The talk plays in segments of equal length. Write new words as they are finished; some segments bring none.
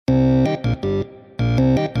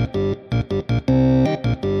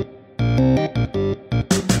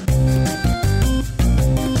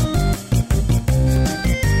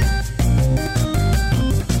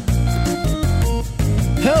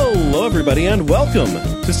everybody, and welcome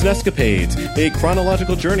to SNEScapades, a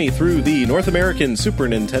chronological journey through the North American Super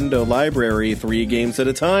Nintendo library. 3 games at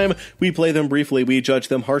a time. We play them briefly, we judge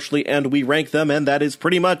them harshly, and we rank them, and that is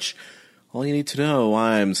pretty much all you need to know.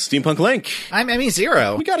 I'm Steampunk Link. I'm Emmy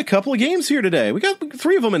Zero. We got a couple of games here today. We got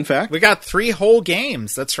 3 of them, in fact. We got 3 whole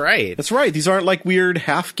games. That's right. That's right. These aren't like weird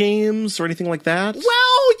half games or anything like that.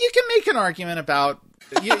 Well, you can make an argument about...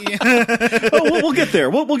 We'll get there.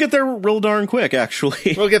 We'll get there real darn quick,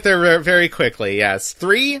 actually. We'll get there very quickly, yes.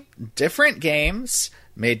 3 different games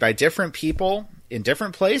made by different people in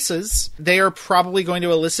different places. They are probably going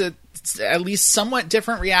to elicit at least somewhat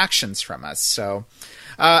different reactions from us. So,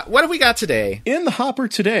 what have we got today? In the hopper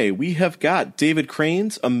today, we have got David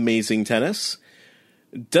Crane's Amazing Tennis,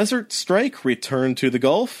 Desert Strike: Return to the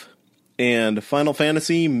Gulf, and Final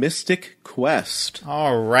Fantasy Mystic Quest.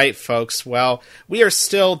 All right, folks. Well, we are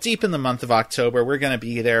still deep in the month of October. We're going to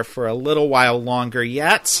be there for a little while longer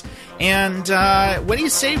yet. And what do you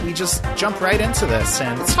say we just jump right into this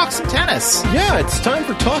and let's talk some tennis? Yeah, it's time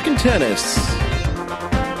for Talking Tennis.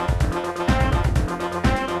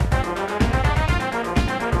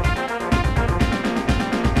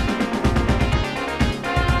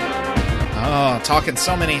 Talking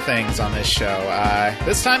so many things on this show.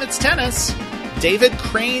 This time it's tennis. David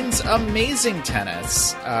Crane's Amazing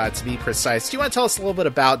Tennis, to be precise. Do you want to tell us a little bit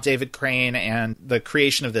about David Crane and the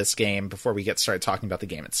creation of this game before we get started talking about the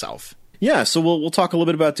game itself? Yeah, so we'll talk a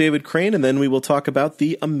little bit about David Crane, and then we will talk about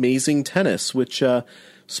the Amazing Tennis, which,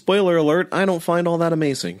 spoiler alert, I don't find all that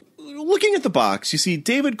amazing. Looking at the box, you see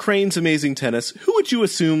David Crane's Amazing Tennis. Who would you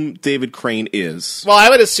assume David Crane is? Well, I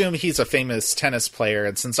would assume he's a famous tennis player,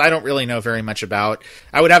 and since I don't really know very much about,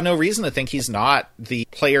 I would have no reason to think he's not the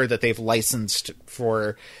player that they've licensed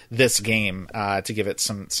for this game to give it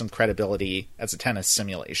some credibility as a tennis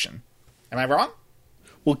simulation. Am I wrong?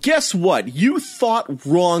 Well, guess what? You thought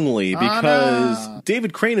wrongly, because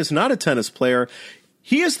David Crane is not a tennis player.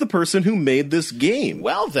 He is the person who made this game.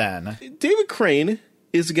 Well, then. David Crane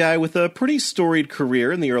is a guy with a pretty storied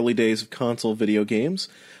career in the early days of console video games.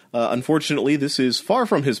 Unfortunately, this is far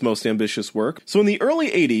from his most ambitious work. So in the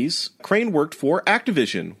early 80s, Crane worked for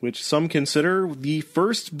Activision, which some consider the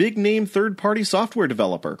first big-name third-party software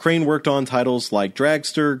developer. Crane worked on titles like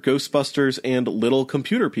Dragster, Ghostbusters, and Little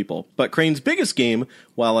Computer People. But Crane's biggest game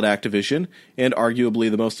while at Activision, and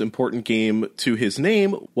arguably the most important game to his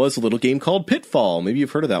name, was a little game called Pitfall. Maybe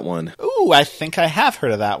you've heard of that one. Ooh, I think I have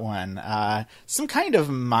heard of that one. Some kind of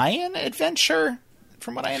Mayan adventure,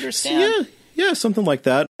 from what I understand. Yeah, something like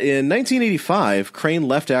that. In 1985, Crane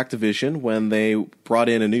left Activision when they brought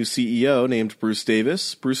in a new CEO named Bruce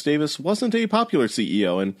Davis. Bruce Davis wasn't a popular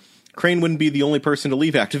CEO, and Crane wouldn't be the only person to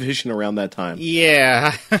leave Activision around that time.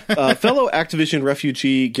 Yeah. Fellow Activision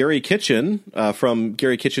refugee Gary Kitchen, from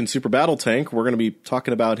Gary Kitchen Super Battle Tank, we're going to be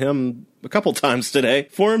talking about him a couple times today,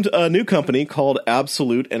 formed a new company called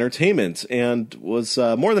Absolute Entertainment and was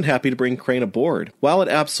more than happy to bring Crane aboard. While at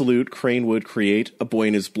Absolute, Crane would create A Boy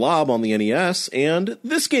and His Blob on the NES and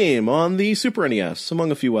this game on the Super NES, among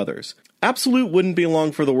a few others. Absolute wouldn't be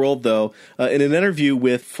long for the world, though. In an interview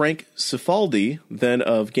with Frank Cifaldi, then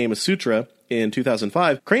of Gamasutra, in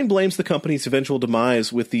 2005, Crane blames the company's eventual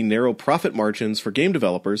demise with the narrow profit margins for game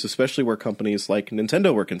developers, especially where companies like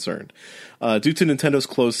Nintendo were concerned. Due to Nintendo's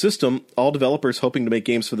closed system, all developers hoping to make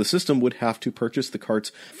games for the system would have to purchase the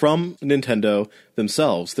carts from Nintendo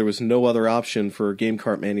themselves. There was no other option for game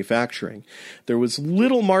cart manufacturing. There was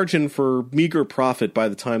little margin for meager profit by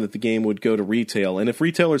the time that the game would go to retail, and if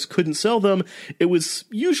retailers couldn't sell them, it was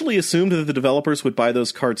usually assumed that the developers would buy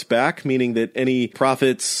those carts back, meaning that any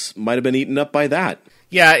profits might have been eaten up by that.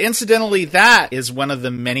 Yeah, incidentally, that is one of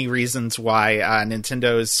the many reasons why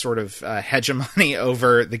Nintendo's sort of hegemony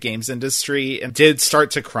over the games industry did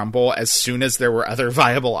start to crumble as soon as there were other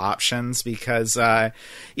viable options, because, the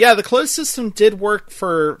closed system did work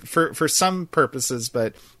for some purposes,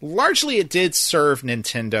 but largely it did serve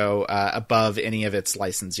Nintendo above any of its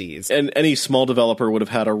licensees. And any small developer would have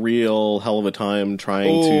had a real hell of a time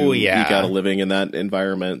trying to eke out a living in that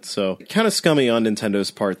environment, so kind of scummy on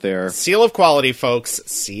Nintendo's part there. Seal of quality, folks.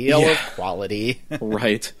 Seal of quality.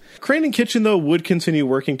 Right. Crane and Kitchen, though, would continue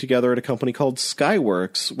working together at a company called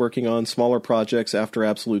Skyworks, working on smaller projects after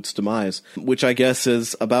Absolute's demise, which I guess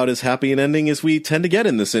is about as happy an ending as we tend to get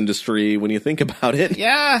in this industry when you think about it.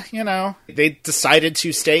 Yeah, they decided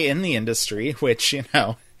to stay in the industry, which,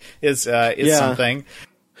 is something.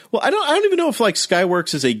 Well, I don't even know if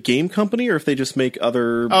Skyworks is a game company or if they just make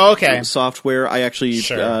other software. I actually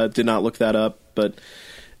did not look that up, but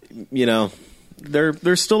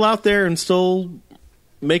they're still out there and still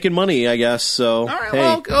making money, I guess. So, all right,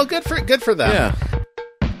 well, good for them. Yeah.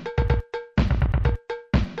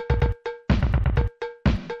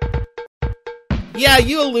 Yeah,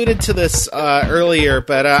 you alluded to this earlier,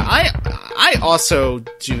 but I also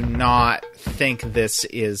do not think this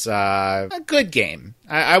is a good game.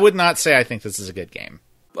 I would not say I think this is a good game.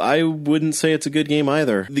 I wouldn't say it's a good game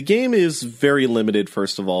either. The game is very limited,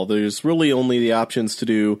 first of all. There's really only the options to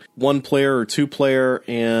do 1-player or 2-player,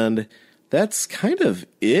 and that's kind of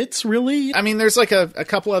it, really. I mean, there's like a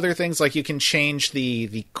couple other things, like you can change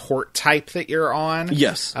the court type that you're on.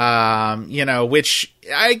 Yes. Which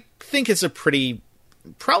I think is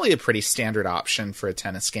probably a pretty standard option for a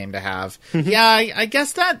tennis game to have. Mm-hmm. Yeah, I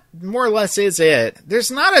guess that more or less is it. There's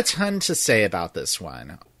not a ton to say about this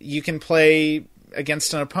one. You can play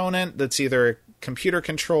against an opponent that's either computer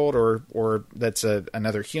controlled or that's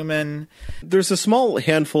another human. There's a small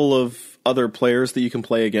handful of other players that you can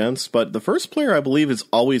play against, but the first player, I believe, is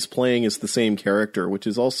always playing as the same character, which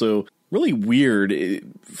is also really weird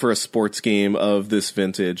for a sports game of this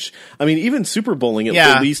vintage. I mean, even Super Bowling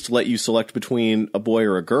at least let you select between a boy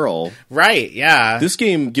or a girl. Right, yeah. This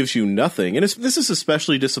game gives you nothing, and this is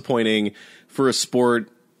especially disappointing for a sport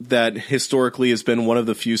that historically has been one of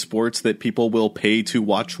the few sports that people will pay to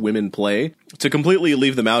watch women play. To completely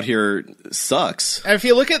leave them out here sucks. And if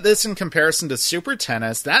you look at this in comparison to Super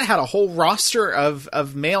Tennis, that had a whole roster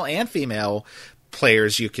of male and female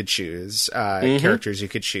players you could choose, characters you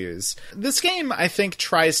could choose. This game, I think,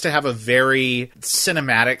 tries to have a very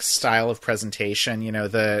cinematic style of presentation. You know,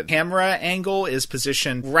 the camera angle is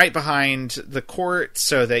positioned right behind the court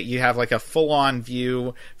so that you have like a full-on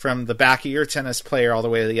view from the back of your tennis player all the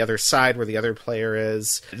way to the other side where the other player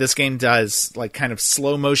is. This game does like kind of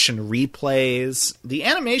slow motion replays. The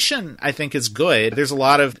animation, I think, is good. There's a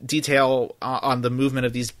lot of detail on the movement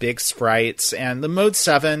of these big sprites, and the Mode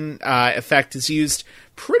 7 effect is used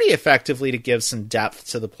pretty effectively to give some depth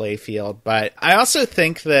to the playfield. But I also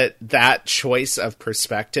think that choice of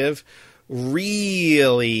perspective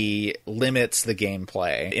really limits the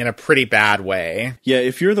gameplay in a pretty bad way. Yeah,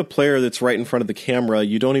 if you're the player that's right in front of the camera,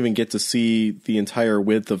 you don't even get to see the entire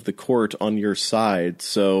width of the court on your side.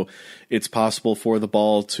 So it's possible for the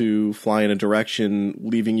ball to fly in a direction,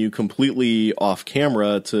 leaving you completely off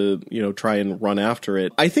camera to, try and run after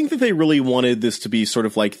it. I think that they really wanted this to be sort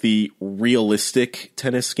of like the realistic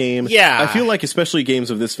tennis game. Yeah. I feel like especially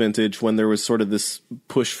games of this vintage, when there was sort of this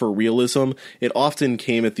push for realism, it often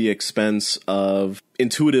came at the expense of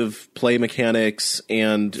intuitive play mechanics,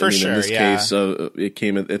 and in this case, it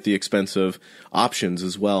came at the expense of options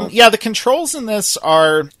as well. Yeah, the controls in this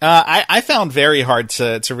are, I found very hard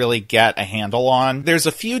to really get a handle on. There's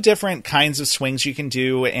a few different kinds of swings you can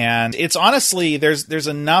do, and it's honestly, there's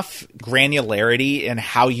enough granularity in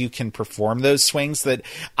how you can perform those swings that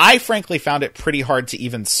I frankly found it pretty hard to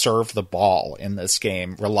even serve the ball in this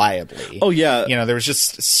game reliably. Oh, yeah. There was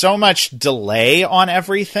just so much delay on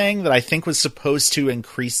everything that I think was supposed to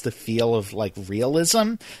increase the feel of like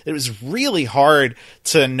realism. It was really hard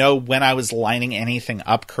to know when I was lining anything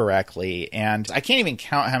up correctly, and I can't even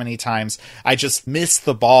count how many times I just missed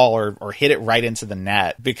the ball or hit it right into the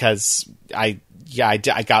net because I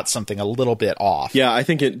got something a little bit off. Yeah, I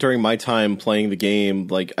think during my time playing the game,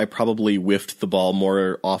 like I probably whiffed the ball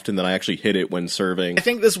more often than I actually hit it when serving. I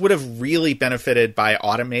think this would have really benefited by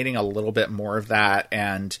automating a little bit more of that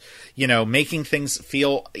and, making things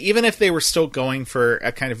feel, even if they were still going for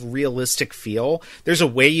a kind of realistic feel, there's a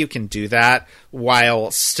way you can do that while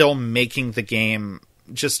still making the game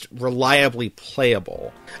just reliably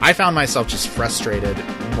playable. I found myself just frustrated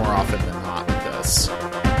more often than not with this.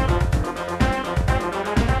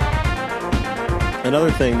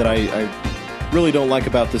 Another thing that I really don't like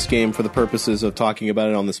about this game for the purposes of talking about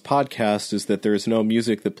it on this podcast is that there is no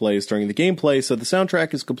music that plays during the gameplay, so the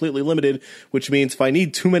soundtrack is completely limited, which means if I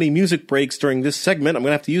need too many music breaks during this segment, I'm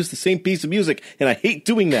going to have to use the same piece of music, and I hate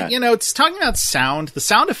doing that. It's talking about sound. The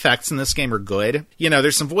sound effects in this game are good.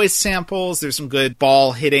 There's some voice samples, there's some good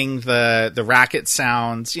ball hitting the racket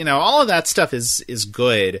sounds, all of that stuff is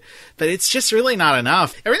good, but it's just really not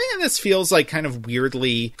enough. Everything in this feels like kind of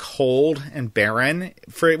weirdly cold and barren,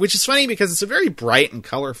 which is funny because it's a very bright and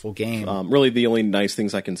colorful game. Really, the only nice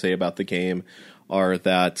things I can say about the game are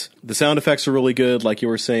that the sound effects are really good, like you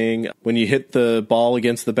were saying. When you hit the ball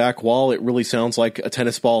against the back wall, it really sounds like a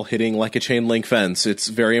tennis ball hitting like a chain link fence. It's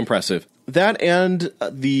very impressive. That and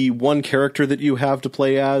the one character that you have to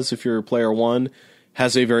play as, if you're player one,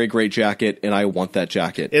 has a very great jacket, and I want that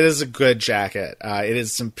jacket. It is a good jacket. It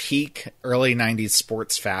is some peak early 90s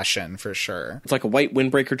sports fashion, for sure. It's like a white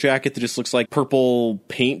windbreaker jacket that just looks like purple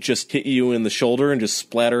paint just hit you in the shoulder and just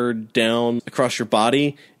splattered down across your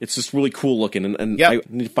body. It's just really cool looking, and yep. I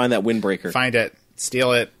need to find that windbreaker. Find it.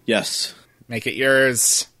 Steal it. Yes. Make it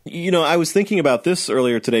yours. I was thinking about this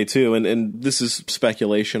earlier today too, and this is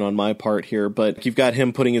speculation on my part here, but you've got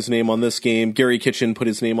him putting his name on this game. Gary Kitchen put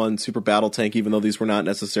his name on Super Battletank, even though these were not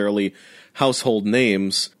necessarily household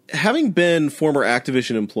names. Having been former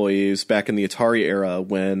Activision employees back in the Atari era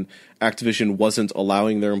when Activision wasn't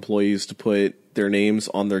allowing their employees to put their names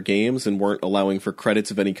on their games and weren't allowing for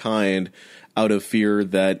credits of any kind out of fear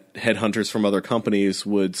that headhunters from other companies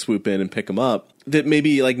would swoop in and pick them up, that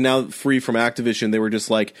maybe like now free from Activision, they were just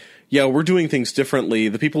like, yeah, we're doing things differently.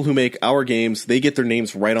 The people who make our games, they get their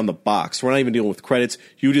names right on the box. We're not even dealing with credits.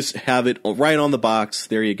 You just have it right on the box.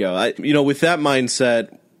 There you go. With that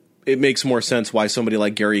mindset, it makes more sense why somebody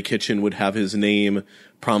like Gary Kitchen would have his name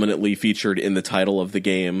prominently featured in the title of the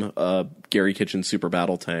game, Gary Kitchen Super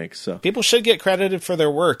Battletank. So people should get credited for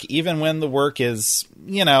their work, even when the work is,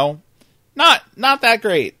 not that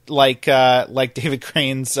great, like David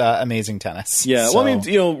Crane's Amazing Tennis. Yeah, so. Well, I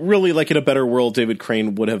mean, really, like in a better world, David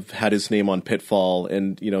Crane would have had his name on Pitfall,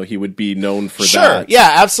 and he would be known for that. Sure,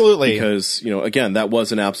 yeah, absolutely. Because again, that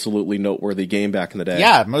was an absolutely noteworthy game back in the day.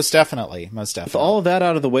 Yeah, most definitely. With all of that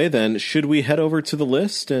out of the way, then should we head over to the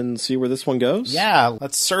list and see where this one goes? Yeah,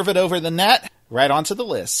 let's serve it over the net. Right onto the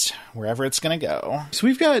list, wherever it's going to go. So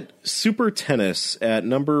we've got Super Tennis at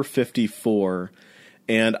number 54.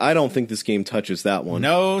 And I don't think this game touches that one.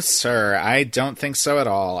 No, sir. I don't think so at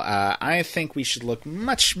all. I think we should look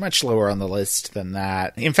much, much lower on the list than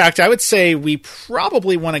that. In fact, I would say we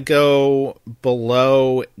probably want to go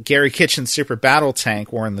below Gary Kitchen's Super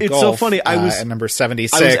Battletank, War in the Gulf. It's so funny. I was at number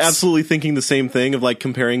 76. I was absolutely thinking the same thing of like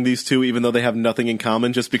comparing these two, even though they have nothing in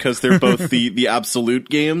common, just because they're both the absolute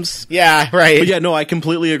games. Yeah, right. But yeah, no, I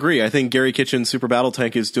completely agree. I think Gary Kitchen's Super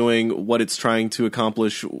Battletank is doing what it's trying to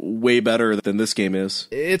accomplish way better than this game is.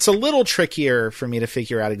 It's a little trickier for me to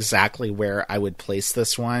figure out exactly where I would place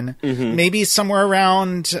this one. Mm-hmm. Maybe somewhere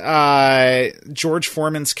around George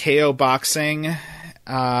Foreman's KO Boxing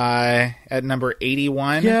at number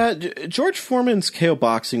 81. Yeah, George Foreman's KO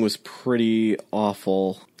Boxing was pretty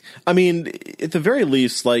awful. I mean, at the very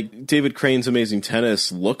least, like, David Crane's Amazing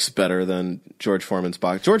Tennis looks better than George Foreman's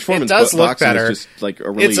boxing. George Foreman's boxing is just like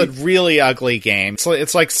It's a really ugly game.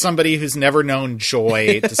 It's like somebody who's never known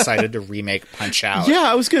joy decided to remake Punch-Out. Yeah,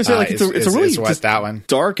 I was going to say, like, it's a really that one.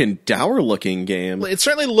 Dark and dour-looking game. It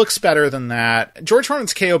certainly looks better than that. George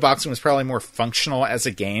Foreman's KO Boxing was probably more functional as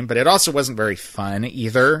a game, but it also wasn't very fun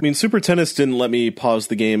either. I mean, Super Tennis didn't let me pause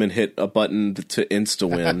the game and hit a button to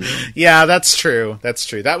insta-win. Yeah, that's true.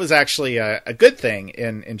 That was actually a good thing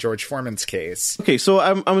in George Foreman's case. Okay, so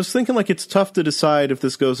I was thinking like it's tough to decide if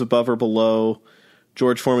this goes above or below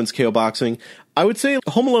George Foreman's KO Boxing. I would say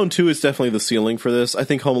Home Alone 2 is definitely the ceiling for this. I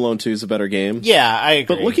think Home Alone 2 is a better game. Yeah, I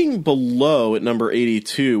agree. But looking below at number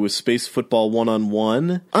 82 with Space Football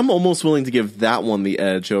 1-on-1, I'm almost willing to give that one the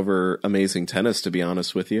edge over Amazing Tennis, to be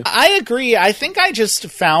honest with you. I agree. I think I just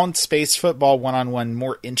found Space Football 1-on-1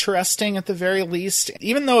 more interesting at the very least.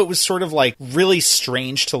 Even though it was sort of like really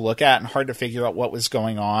strange to look at and hard to figure out what was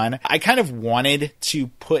going on, I kind of wanted to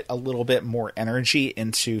put a little bit more energy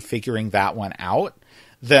into figuring that one out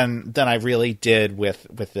than I really did with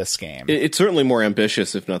this game. It's certainly more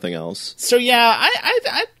ambitious, if nothing else. So yeah,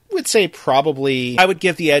 I would say probably I would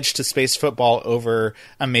give the edge to Space Football over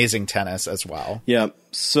Amazing Tennis as well. Yeah,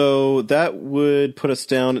 so that would put us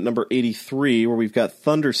down at number 83, where we've got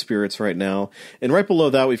Thunder Spirits right now. And right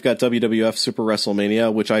below that, we've got WWF Super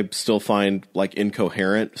WrestleMania, which I still find, like,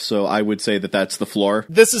 incoherent. So I would say that that's the floor.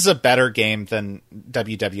 This is a better game than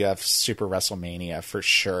WWF Super WrestleMania, for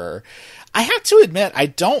sure. I have to admit, I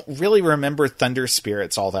don't really remember Thunder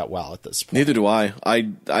Spirits all that well at this point. Neither do I.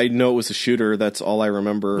 I know it was a shooter. That's all I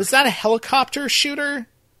remember. Was that a helicopter shooter?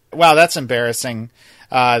 Wow, that's embarrassing.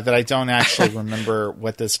 That I don't actually remember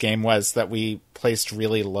what this game was that we placed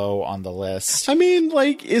really low on the list. I mean,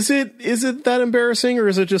 like, is it that embarrassing, or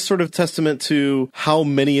is it just sort of testament to how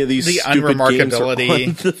many of these stupid games are on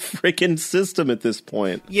the freaking system at this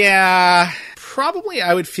point? Yeah, probably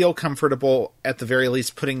I would feel comfortable at the very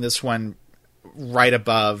least putting this one right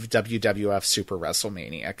above WWF Super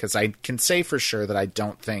WrestleMania, because I can say for sure that I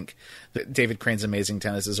don't think that David Crane's Amazing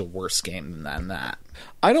Tennis is a worse game than that.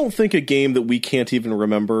 I don't think a game that we can't even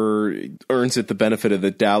remember earns it the benefit of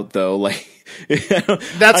the doubt, though. Like,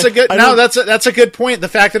 that's a good point. The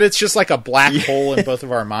fact that it's just like a black hole in both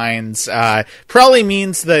of our minds probably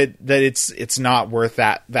means that it's not worth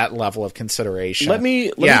that level of consideration. Let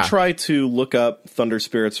me try to look up Thunder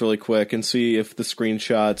Spirits really quick and see if the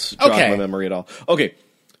screenshots jog my memory at all. Okay.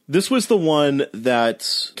 This was the one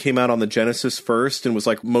that came out on the Genesis first and was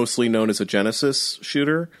like mostly known as a Genesis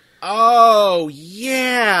shooter. Oh,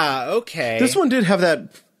 yeah. Okay. This one did have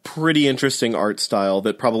that pretty interesting art style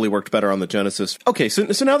that probably worked better on the Genesis. Okay, so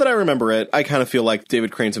now that I remember it, I kind of feel like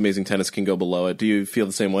David Crane's Amazing Tennis can go below it. Do you feel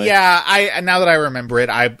the same way? Yeah, now that I remember it,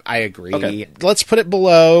 I agree. Okay. Let's put it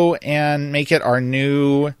below and make it our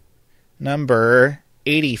new number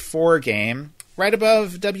 84 game, right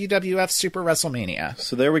above WWF Super WrestleMania.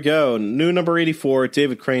 So there we go. New number 84,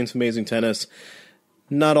 David Crane's Amazing Tennis.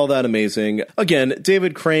 Not all that amazing. Again,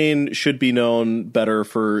 David Crane should be known better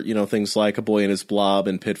for, things like A Boy and His Blob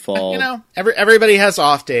and Pitfall. Everybody has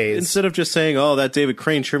off days. Instead of just saying, oh, that David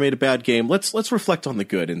Crane sure made a bad game, let's reflect on the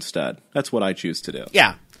good instead. That's what I choose to do.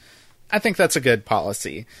 Yeah, I think that's a good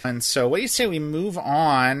policy. And so what do you say we move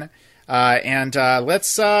on and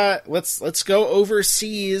let's go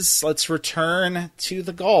overseas. Let's return to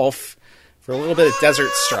the Gulf for a little bit of Desert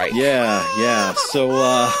Strike. Yeah. So,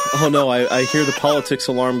 oh no, I hear the politics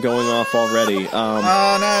alarm going off already.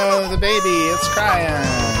 Oh no, the baby, it's crying.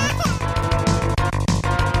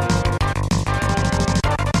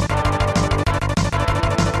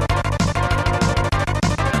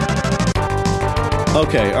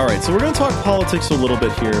 Okay, all right. So we're going to talk politics a little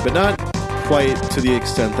bit here, but not quite to the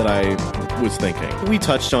extent that I was thinking. We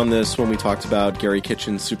touched on this when we talked about Gary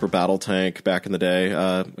Kitchen's Super Battle Tank back in the day.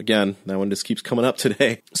 Again, that one just keeps coming up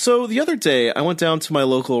today. So the other day, I went down to my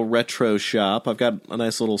local retro shop. I've got a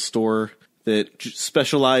nice little store that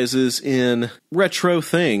specializes in retro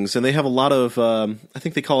things, and they have a lot of, I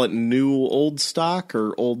think they call it new old stock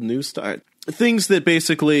or old new stock. Things that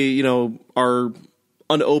basically, are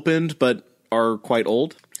unopened but are quite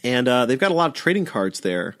old. And they've got a lot of trading cards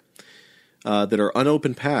there. That are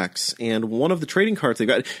unopened packs, and one of the trading cards they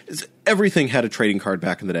got is everything had a trading card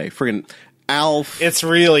back in the day. Friggin' Alf. It's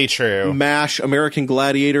really true. MASH, American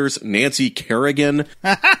Gladiators, Nancy Kerrigan.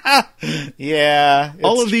 Yeah.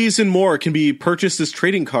 All of these and more can be purchased as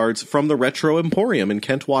trading cards from the Retro Emporium in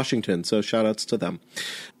Kent, Washington, so shout-outs to them.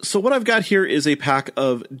 So what I've got here is a pack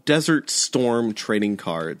of Desert Storm trading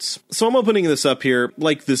cards. So I'm opening this up here,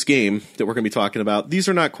 like this game that we're going to be talking about. These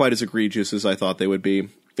are not quite as egregious as I thought they would be.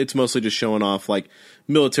 It's mostly just showing off, like,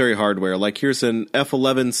 military hardware. Like, here's an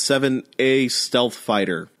F-11 7A stealth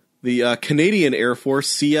fighter. The Canadian Air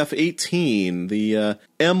Force CF-18. The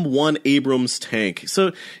M1 Abrams tank.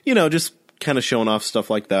 So, just kind of showing off stuff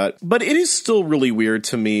like that. But it is still really weird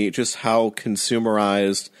to me just how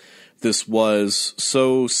consumerized this was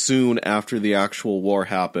so soon after the actual war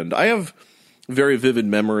happened. I have very vivid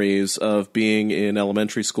memories of being in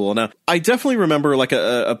elementary school. Now, I definitely remember like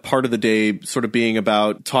a part of the day sort of being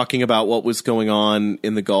about talking about what was going on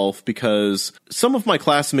in the Gulf, because some of my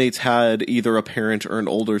classmates had either a parent or an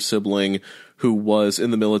older sibling who was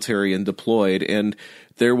in the military and deployed, and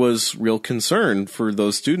there was real concern for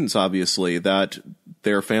those students, obviously, that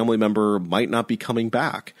their family member might not be coming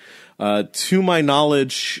back. To my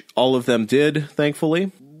knowledge, all of them did,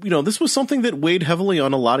 thankfully. This was something that weighed heavily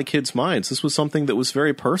on a lot of kids' minds. This was something that was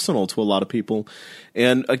very personal to a lot of people.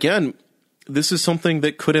 And again, this is something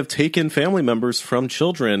that could have taken family members from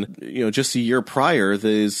children, just a year prior, that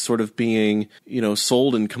is sort of being,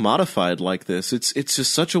 sold and commodified like this. It's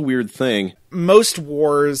just such a weird thing. Most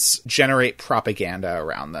wars generate propaganda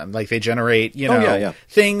around them. Like they generate,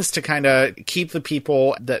 things to kind of keep the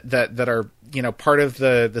people that are, part of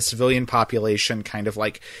the civilian population kind of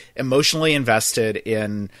like emotionally invested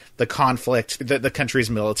in the conflict that the country's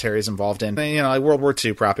military is involved in. Like World War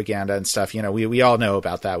II propaganda and stuff. We all know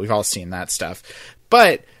about that. We've all seen that stuff.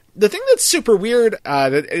 But the thing that's super weird,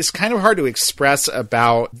 that is kind of hard to express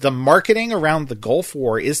about the marketing around the Gulf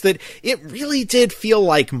War, is that it really did feel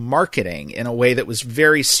like marketing in a way that was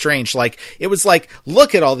very strange. Like, it was like,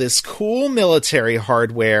 look at all this cool military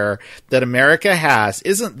hardware that America has.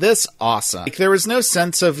 Isn't this awesome? Like, there was no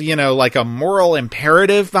sense of, like a moral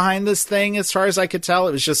imperative behind this thing, as far as I could tell.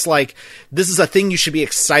 It was just like, this is a thing you should be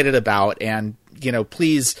excited about, and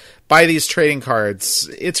please buy these trading cards.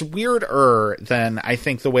 It's weirder than I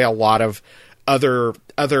think the way a lot of other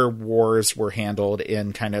wars were handled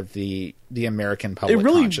in kind of the American public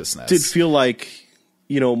consciousness. It really did feel like,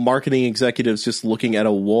 marketing executives just looking at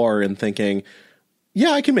a war and thinking,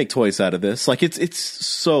 yeah, I can make toys out of this. Like, it's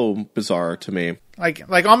so bizarre to me.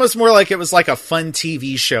 Like almost more like it was like a fun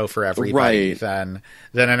TV show for everybody, right, than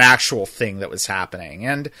an actual thing that was happening.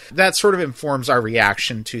 And that sort of informs our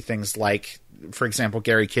reaction to things like, for example,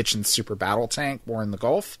 Gary Kitchen's Super Battle Tank, War in the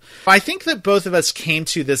Gulf. I think that both of us came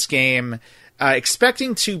to this game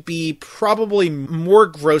expecting to be probably more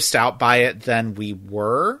grossed out by it than we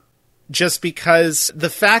were, just because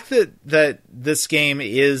the fact that this game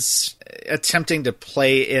is attempting to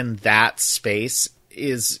play in that space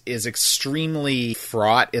is extremely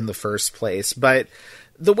fraught in the first place. But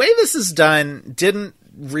the way this is done didn't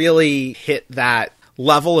really hit that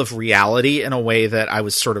level of reality in a way that I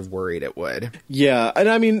was sort of worried it would. Yeah, and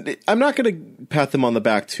I mean, I'm not going to pat them on the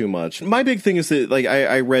back too much. My big thing is that, like,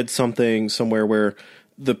 I read something somewhere where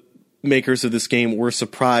the makers of this game were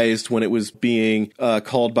surprised when it was being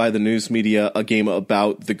called by the news media a game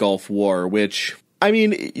about the Gulf War, which, I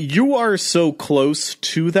mean, you are so close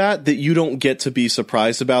to that you don't get to be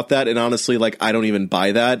surprised about that. And honestly, like, I don't even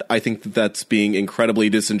buy that. I think that that's being incredibly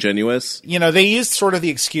disingenuous. You know, they used sort of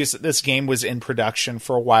the excuse that this game was in production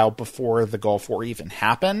for a while before the Gulf War even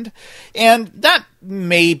happened. And that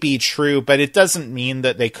may be true, but it doesn't mean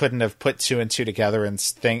that they couldn't have put two and two together and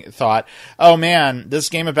thought, oh man, this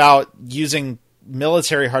game about using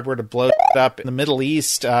military hardware to blow up in the Middle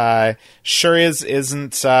East sure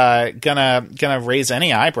isn't gonna raise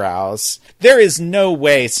any eyebrows. There is no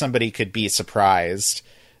way somebody could be surprised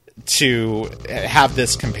to have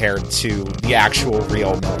this compared to the actual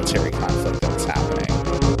real military conflict that's happening.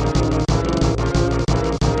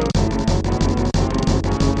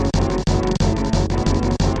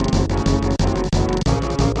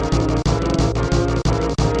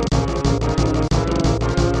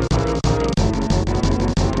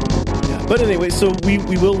 But anyway, so we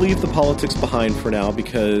will leave the politics behind for now,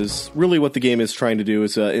 because really what the game is trying to do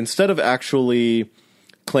is instead of actually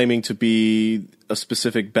claiming to be a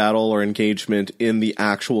specific battle or engagement in the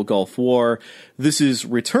actual Gulf War, this is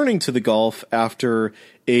returning to the Gulf after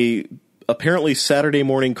a apparently Saturday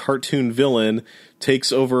morning cartoon villain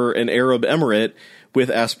takes over an Arab emirate with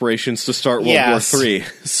aspirations to start World War III.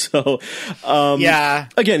 So,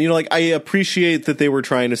 again, you know, like, I appreciate that they were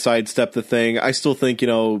trying to sidestep the thing. I still think, you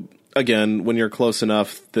know, again, when you're close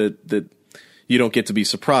enough that you don't get to be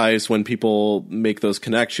surprised when people make those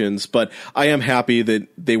connections, but I am happy that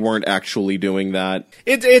they weren't actually doing that.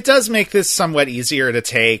 It does make this somewhat easier to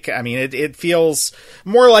take. I mean, it feels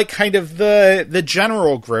more like kind of the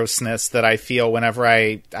general grossness that I feel whenever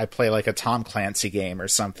I play like a Tom Clancy game or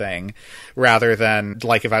something, rather than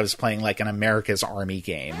like if I was playing like an America's Army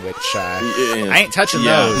game, which I ain't touching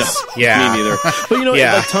those. No, yeah, me neither. But you know,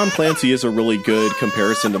 like, Tom Clancy is a really good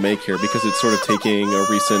comparison to make here, because it's sort of taking a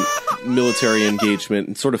recent military engagement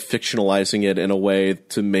and sort of fictionalizing it in a way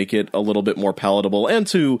to make it a little bit more palatable and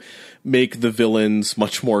to make the villains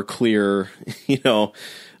much more clear, you know,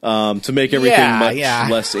 to make everything much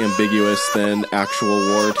less ambiguous than actual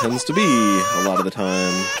war tends to be a lot of the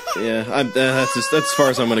time. Yeah, that's as far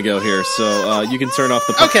as I'm going to go here. So you can turn off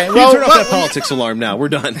the turn off that politics alarm now. We're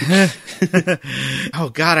done. Oh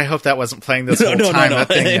God, I hope that wasn't playing this whole No. time. That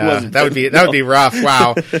thing, that would be rough.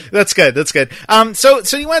 Wow, that's good. That's good.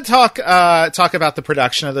 So you want to talk about the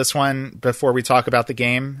production of this one before we talk about the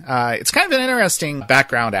game? It's kind of an interesting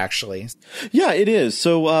background, actually. Yeah, it is.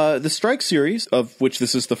 So the Strike series, of which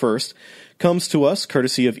this is the first, comes to us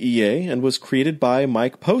courtesy of EA and was created by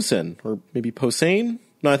Mike Posehn, or maybe Posehn?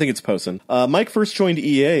 No, I think it's Posehn. Mike first joined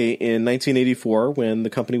EA in 1984 when the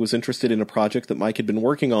company was interested in a project that Mike had been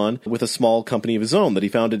working on with a small company of his own that he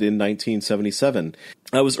founded in 1977.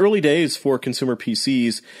 It was early days for consumer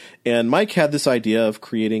PCs, and Mike had this idea of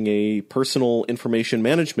creating a personal information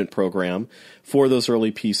management program for those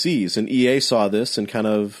early PCs. And EA saw this and kind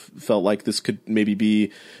of felt like this could maybe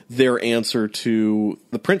be their answer to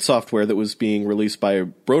the print software that was being released by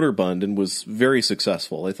Broderbund and was very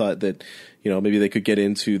successful. They thought that, you know, maybe they could get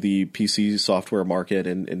into the PC software market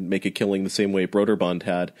and make a killing the same way Broderbund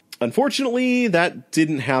had. Unfortunately, that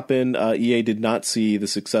didn't happen. EA did not see the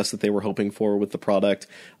success that they were hoping for with the product.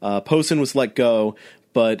 Posehn was let go,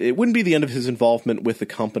 but it wouldn't be the end of his involvement with the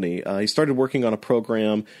company. He started working on a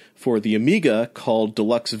program for the Amiga called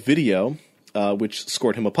Deluxe Video, which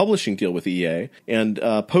scored him a publishing deal with EA. And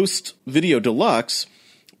post Video Deluxe,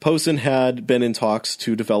 Posehn had been in talks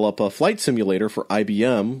to develop a flight simulator for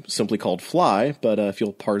IBM, simply called Fly, but if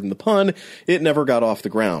you'll pardon the pun, it never got off the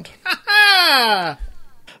ground.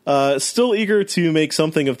 Still eager to make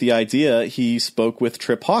something of the idea, he spoke with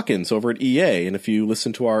Trip Hawkins over at EA, and if you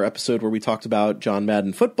listen to our episode where we talked about John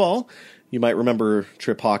Madden football, you might remember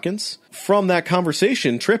Trip Hawkins. From that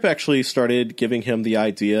conversation, Trip actually started giving him the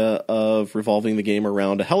idea of revolving the game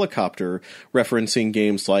around a helicopter, referencing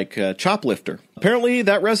games like Choplifter. Apparently,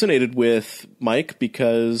 that resonated with Mike,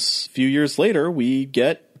 because a few years later, we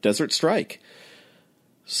get Desert Strike.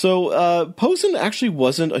 So, Posen actually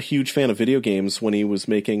wasn't a huge fan of video games when he was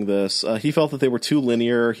making this. He felt that they were too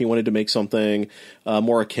linear. He wanted to make something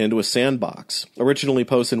more akin to a sandbox. Originally,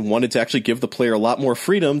 Posen wanted to actually give the player a lot more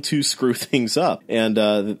freedom to screw things up. And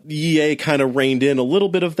EA kind of reined in a little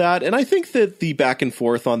bit of that. And I think that the back and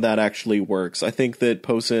forth on that actually works. I think that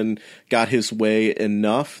Posen got his way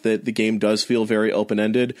enough that the game does feel very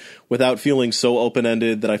open-ended without feeling so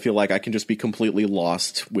open-ended that I feel like I can just be completely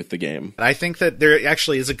lost with the game. I think that there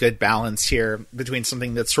actually is a good balance here between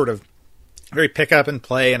something that's sort of very pick up and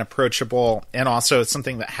play and approachable, and also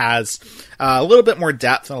something that has a little bit more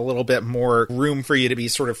depth and a little bit more room for you to be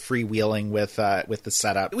sort of freewheeling with the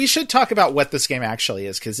setup. We should talk about what this game actually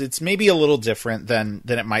is, because it's maybe a little different than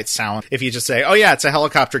it might sound if you just say, oh yeah, it's a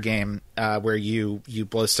helicopter game where you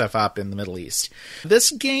blow stuff up in the Middle East.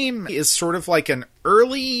 This game is sort of like an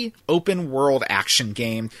early open world action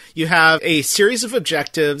game. You have a series of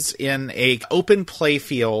objectives in a open play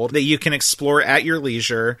field that you can explore at your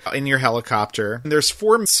leisure in your helicopter. There's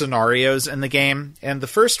 4 scenarios in the game, and the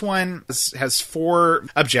first one has 4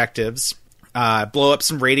 objectives. Blow up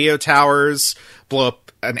some radio towers, blow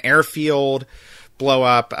up an airfield, blow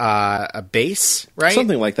up a base, right?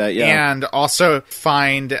 Something like that, yeah. And also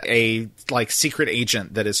find a secret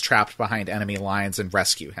agent that is trapped behind enemy lines and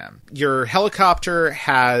rescue him. Your helicopter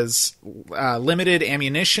has limited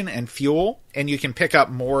ammunition and fuel, and you can pick up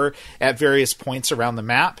more at various points around the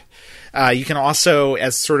map. You can also,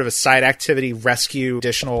 as sort of a side activity, rescue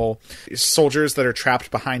additional soldiers that are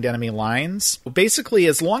trapped behind enemy lines. Basically,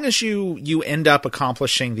 as long as you end up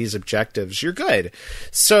accomplishing these objectives, you're good.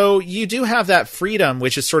 So you do have that freedom,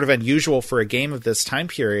 which is sort of unusual for a game of this time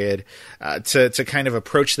period, to kind of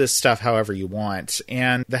approach this stuff however you want.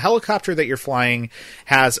 And the helicopter that you're flying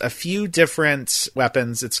has a few different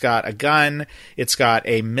weapons. It's got a gun, it's got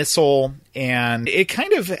a missile, and it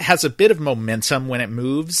kind of has a bit of momentum when it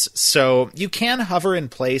moves. So you can hover in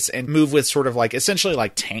place and move with sort of essentially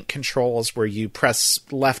like tank controls, where you press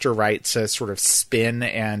left or right to sort of spin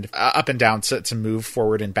and up and down to move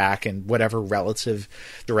forward and back in whatever relative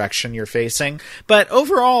direction you're facing. But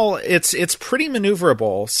overall, it's pretty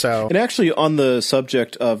maneuverable. So, and actually, on the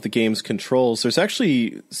subject of the game's controls, there's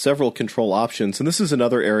actually several control options, and this is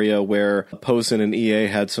another area where Posen and EA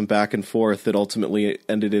had some back and forth that ultimately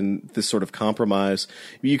ended in this sort of compromise.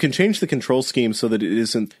 You can change the control scheme so that it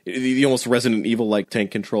isn't the almost Resident Evil-like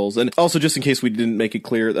tank controls. And also, just in case we didn't make it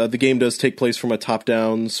clear, the game does take place from a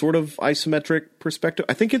top-down, sort of isometric perspective.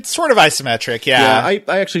 I think it's sort of isometric, yeah. Yeah,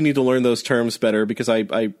 I actually need to learn those terms better, because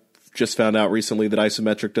I just found out recently that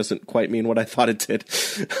isometric doesn't quite mean what I thought it did.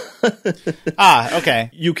 Okay.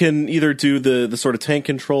 You can either do the sort of tank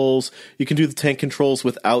controls, you can do the tank controls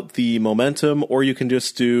without the momentum, or you can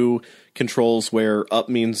just do controls where up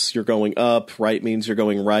means you're going up, right means you're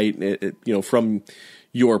going right, from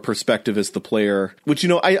your perspective as the player, which,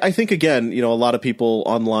 I think, again, a lot of people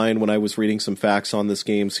online, when I was reading some facts on this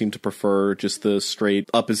game, seem to prefer just the straight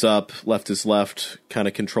up is up, left is left kind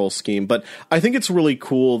of control scheme. But I think it's really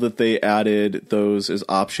cool that they added those as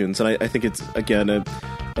options. And I think it's, again,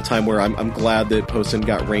 a time where I'm glad that Posen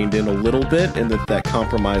got reined in a little bit, and that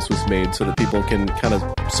compromise was made so that people can kind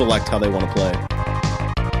of select how they want to play.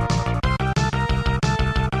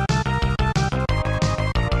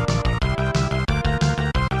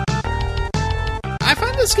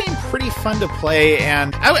 This game pretty fun to play,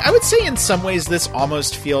 and I would say in some ways this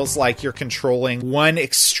almost feels like you're controlling one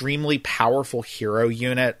extremely powerful hero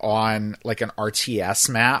unit on an RTS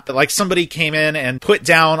map. Like somebody came in and put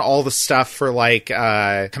down all the stuff for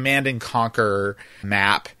Command and Conquer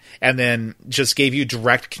map, and then just gave you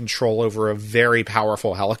direct control over a very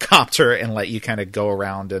powerful helicopter and let you kind of go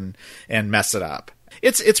around and mess it up.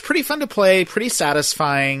 It's pretty fun to play, pretty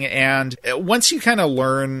satisfying, and once you kind of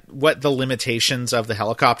learn what the limitations of the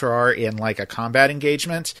helicopter are in a combat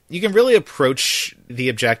engagement, you can really approach the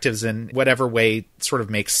objectives in whatever way sort of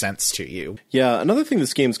makes sense to you. Yeah, another thing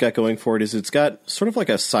this game's got going for it is it's got sort of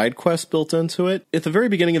a side quest built into it. At the very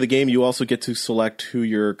beginning of the game, you also get to select who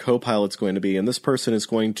your co-pilot's going to be, and this person is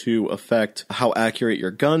going to affect how accurate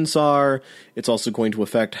your guns are. It's also going to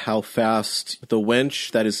affect how fast the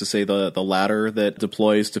winch, that is to say the ladder that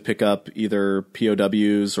deploys to pick up either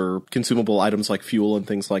POWs or consumable items like fuel and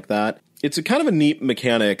things like that. It's a kind of a neat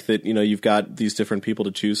mechanic that, you've got these different people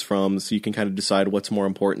to choose from, so you can kind of decide what's more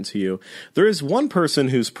important to you. There is one person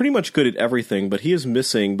who's pretty much good at everything, but he is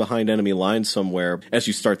missing behind enemy lines somewhere as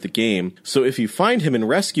you start the game. So if you find him and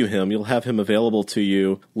rescue him, you'll have him available to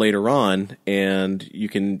you later on, and you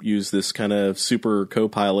can use this kind of super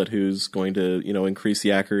co-pilot who's going to, increase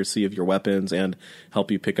the accuracy of your weapons and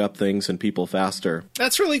help you pick up things and people faster.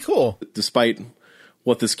 That's really cool. Despite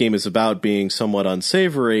what this game is about being somewhat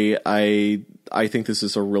unsavory, I think this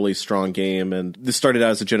is a really strong game, and this started out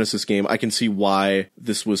as a Genesis game. I can see why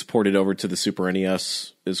this was ported over to the Super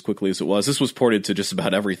NES as quickly as it was. This was ported to just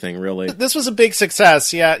about everything, really. This was a big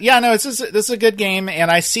success, yeah. Yeah, no, this is a good game, and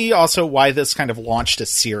I see also why this kind of launched a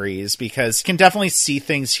series, because you can definitely see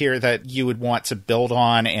things here that you would want to build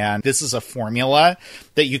on, and this is a formula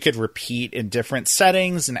that you could repeat in different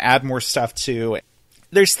settings and add more stuff to.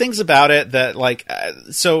 There's things about it that, like,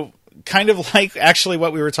 so kind of like actually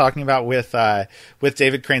what we were talking about with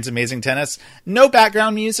David Crane's Amazing Tennis. No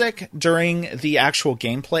background music during the actual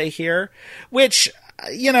gameplay here, which,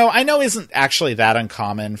 you know, I know isn't actually that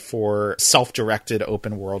uncommon for self-directed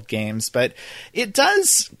open world games, but it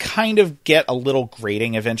does kind of get a little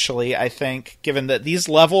grating eventually, I think, given that these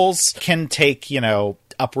levels can take, you know,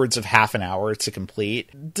 upwards of half an hour to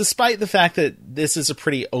complete, despite the fact that this is a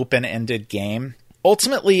pretty open-ended game.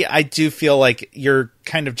 Ultimately, I do feel like you're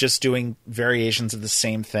kind of just doing variations of the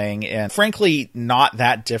same thing, and frankly, not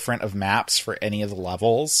that different of maps for any of the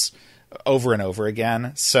levels over and over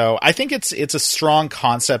again. So I think it's a strong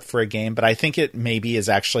concept for a game, but I think it maybe is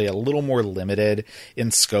actually a little more limited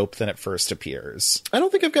in scope than it first appears. I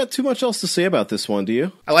don't think I've got too much else to say about this one, do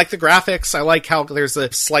you? I like the graphics. I like how there's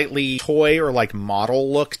a slightly toy or like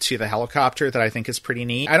model look to the helicopter that I think is pretty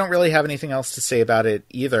neat. I don't really have anything else to say about it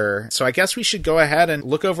either. So I guess we should go ahead and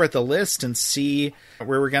look over at the list and see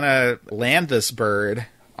where we're going to land this bird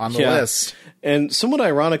on the list. And somewhat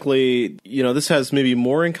ironically, you know, this has maybe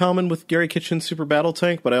more in common with Gary Kitchen's Super Battle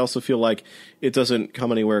Tank, but I also feel like it doesn't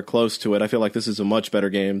come anywhere close to it. I feel like this is a much better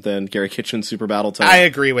game than Gary Kitchen's Super Battle Tank. I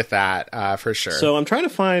agree with that, for sure. So I'm trying to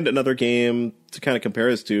find another game to kind of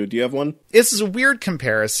compare this to. Do you have one? This is a weird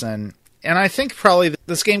comparison. And I think probably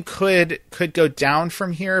this game could go down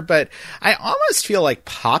from here, but I almost feel like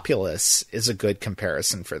Populous is a good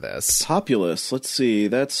comparison for this. Populous, let's see.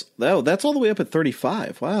 That's all the way up at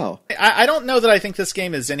 35. Wow. I don't know that I think this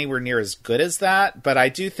game is anywhere near as good as that, but I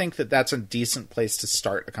do think that that's a decent place to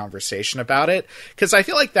start a conversation about it, because I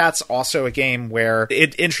feel like that's also a game where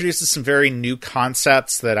it introduces some very new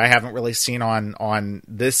concepts that I haven't really seen on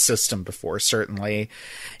this system before, certainly.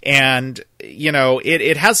 And, you know,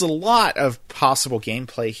 it has a lot of possible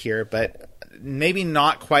gameplay here, but maybe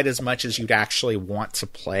not quite as much as you'd actually want to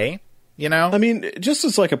play, you know? I mean, just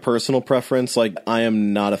as like a personal preference, like I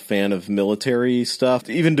am not a fan of military stuff.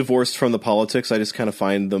 Even divorced from the politics, I just kind of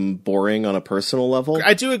find them boring on a personal level.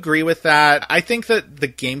 I do agree with that. I think that the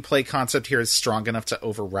gameplay concept here is strong enough to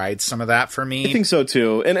override some of that for me. I think so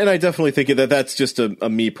too. And I definitely think that that's just a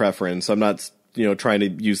me preference. I'm not, you know, trying to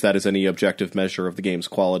use that as any objective measure of the game's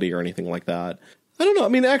quality or anything like that. I don't know. I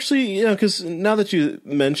mean, actually, you know, because now that you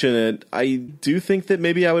mention it, I do think that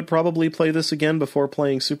maybe I would probably play this again before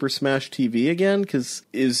playing Super Smash TV again, because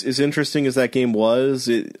as interesting as that game was,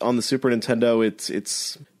 on the Super Nintendo,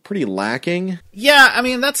 it's pretty lacking. Yeah, I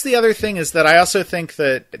mean, that's the other thing, is that I also think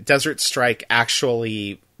that Desert Strike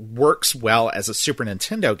actually works well as a Super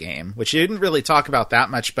Nintendo game, which you didn't really talk about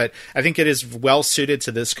that much, but I think it is well suited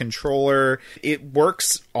to this controller. It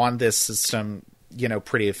works on this system, you know,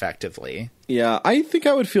 pretty effectively. Yeah, I think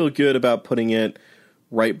I would feel good about putting it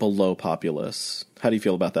right below Populous. How do you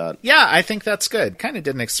feel about that? Yeah, I think that's good. Kind of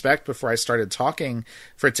didn't expect before I started talking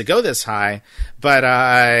for it to go this high. But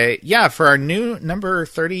yeah, for our new number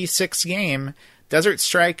 36 game, Desert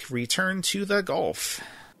Strike: Return to the Gulf.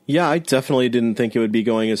 Yeah, I definitely didn't think it would be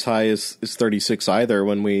going as high as 36 either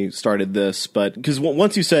when we started this. But because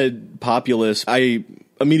once you said Populous, I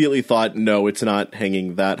immediately thought, no, it's not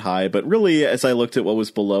hanging that high. But really, as I looked at what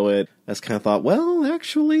was below it, I just kind of thought, well,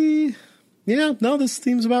 actually, yeah, no, this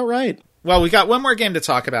seems about right. Well, we got one more game to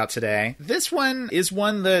talk about today. This one is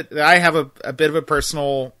one that I have a bit of a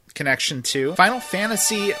personal connection to. Final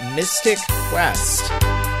Fantasy Mystic Quest.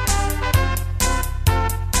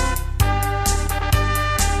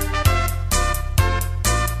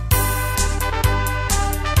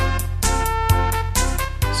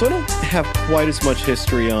 So I don't have quite as much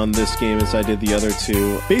history on this game as I did the other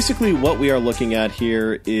two. Basically, what we are looking at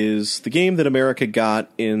here is the game that America got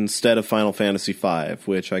instead of Final Fantasy V,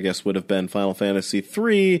 which I guess would have been Final Fantasy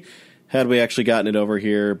III had we actually gotten it over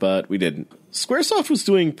here, but we didn't. Squaresoft was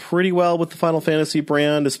doing pretty well with the Final Fantasy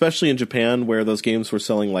brand, especially in Japan, where those games were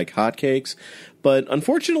selling like hotcakes. But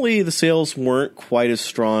unfortunately, the sales weren't quite as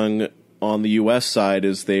strong on the US side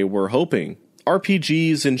as they were hoping.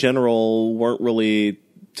 RPGs in general weren't really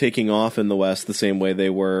taking off in the West the same way they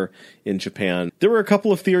were in Japan. There were a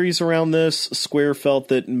couple of theories around this. Square felt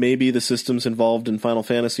that maybe the systems involved in Final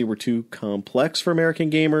Fantasy were too complex for American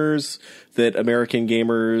gamers, that American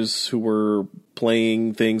gamers who were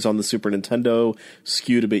playing things on the Super Nintendo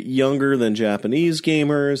skewed a bit younger than Japanese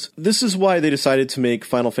gamers. This is why they decided to make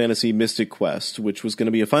Final Fantasy Mystic Quest, which was going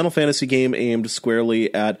to be a Final Fantasy game aimed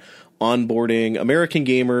squarely at onboarding American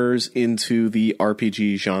gamers into the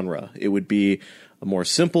RPG genre. It would be a more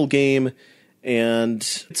simple game, and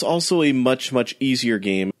it's also a much, much easier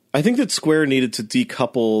game. I think that Square needed to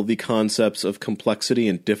decouple the concepts of complexity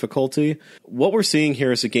and difficulty. What we're seeing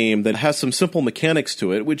here is a game that has some simple mechanics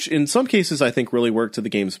to it, which in some cases I think really work to the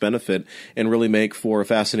game's benefit and really make for a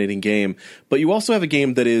fascinating game. But you also have a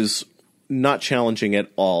game that is not challenging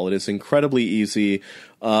at all. It is incredibly easy,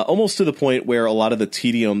 almost to the point where a lot of the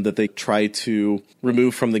tedium that they try to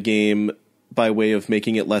remove from the game by way of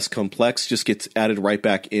making it less complex just gets added right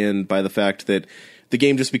back in by the fact that the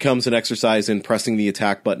game just becomes an exercise in pressing the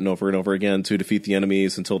attack button over and over again to defeat the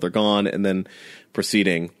enemies until they're gone, and then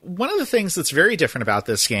proceeding. One of the things that's very different about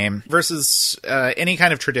this game versus any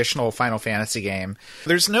kind of traditional Final Fantasy game,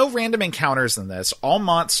 there's no random encounters in this. All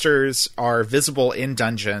monsters are visible in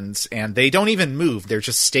dungeons, and they don't even move. They're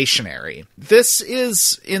just stationary. This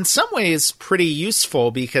is, in some ways, pretty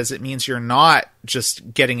useful because it means you're not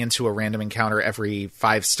just getting into a random encounter every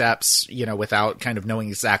 5 steps, without kind of knowing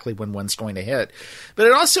exactly when one's going to hit. But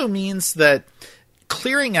it also means that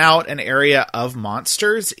clearing out an area of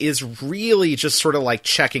monsters is really just sort of like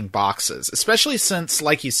checking boxes, especially since,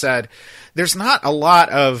 like you said, there's not a lot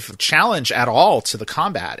of challenge at all to the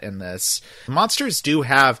combat in this. Monsters do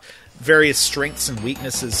have various strengths and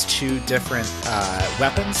weaknesses to different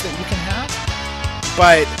weapons that you can have,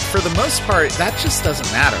 but for the most part, that just doesn't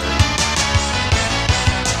matter.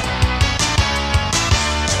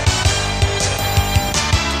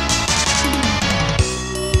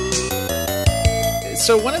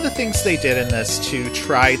 So one of the things they did in this to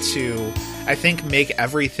try to, I think, make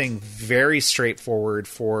everything very straightforward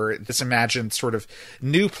for this imagined sort of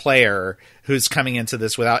new player who's coming into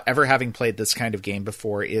this without ever having played this kind of game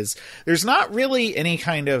before is there's not really any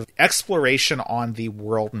kind of exploration on the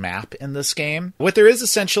world map in this game. What there is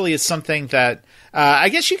essentially is something that I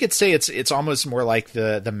guess you could say it's almost more like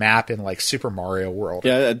the map in like Super Mario World.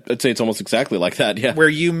 Yeah, I'd say it's almost exactly like that, yeah. Where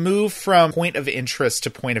you move from point of interest to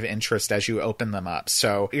point of interest as you open them up.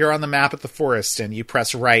 So you're on the map at the forest and you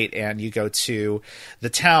press right and you go to the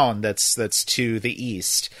town that's to the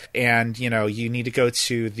east. And, you need to go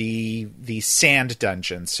to the sand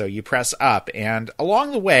dungeon. So you press up, and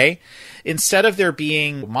along the way, instead of there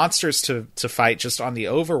being monsters to fight just on the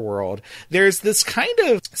overworld, there's this kind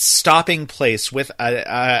of stopping place with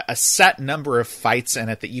a set number of fights in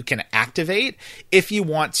it that you can activate if you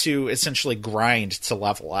want to essentially grind to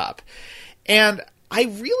level up. And I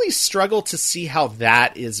really struggle to see how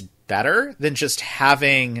that is better than just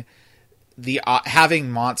having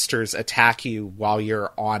monsters attack you while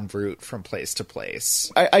you're en route from place to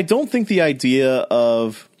place. I don't think the idea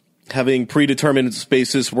of having predetermined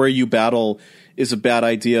spaces where you battle is a bad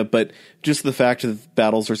idea, but just the fact that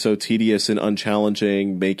battles are so tedious and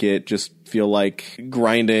unchallenging make it just feel like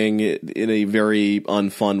grinding in a very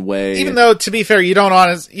unfun way. Even though, to be fair, you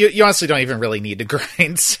honestly don't even really need to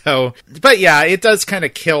grind. So, but yeah, it does kind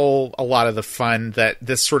of kill a lot of the fun that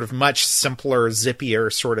this sort of much simpler,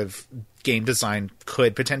 zippier sort of game design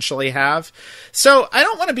could potentially have. So I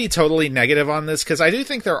don't want to be totally negative on this because I do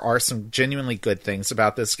think there are some genuinely good things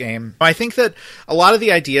about this game. I think that a lot of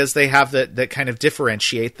the ideas they have that kind of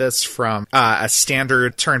differentiate this from a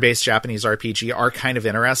standard turn-based Japanese RPG are kind of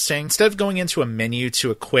interesting. Instead of going into a menu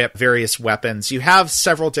to equip various weapons, you have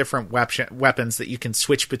several different weapons that you can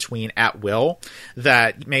switch between at will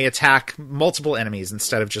that may attack multiple enemies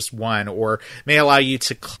instead of just one, or may allow you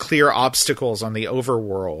to clear obstacles on the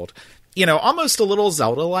overworld. Almost a little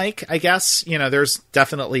Zelda-like, I guess. There's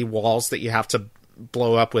definitely walls that you have to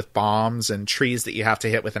blow up with bombs and trees that you have to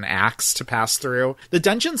hit with an axe to pass through. The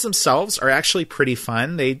dungeons themselves are actually pretty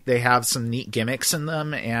fun. They have some neat gimmicks in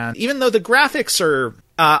them, and even though the graphics are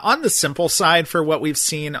on the simple side for what we've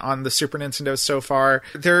seen on the Super Nintendo so far,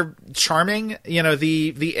 they're charming.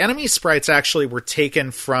 The enemy sprites actually were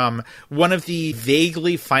taken from one of the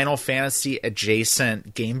vaguely Final Fantasy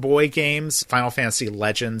adjacent Game Boy games, Final Fantasy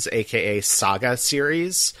Legends, aka Saga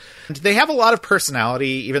series. And they have a lot of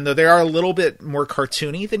personality, even though they are a little bit more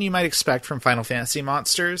cartoony than you might expect from Final Fantasy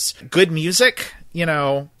monsters. Good music,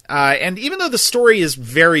 and even though the story is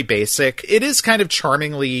very basic, it is kind of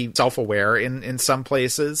charmingly self-aware in some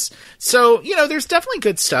places. So, there's definitely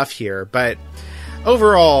good stuff here, but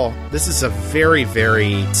Overall, this is a very,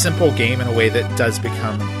 very simple game in a way that does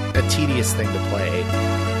become a tedious thing to play.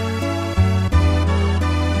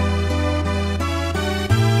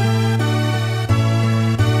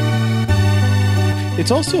 It's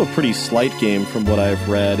also a pretty slight game from what I've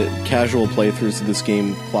read. Casual playthroughs of this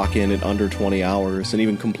game clock in at under 20 hours, and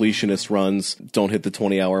even completionist runs don't hit the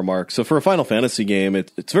 20-hour mark. So for a Final Fantasy game,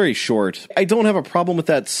 it's very short. I don't have a problem with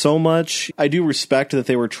that so much. I do respect that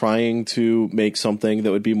they were trying to make something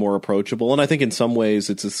that would be more approachable, and I think in some ways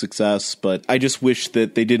it's a success, but I just wish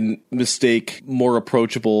that they didn't mistake more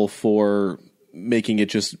approachable for making it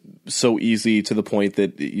just so easy to the point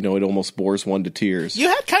that, you know, it almost bores one to tears. You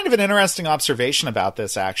had kind of an interesting observation about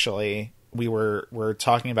this, actually. We were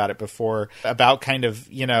talking about it before, about kind of,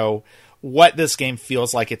 you know, what this game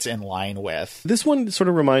feels like it's in line with. This one sort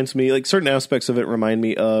of reminds me, like certain aspects of it remind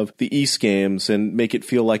me of the Ys games and make it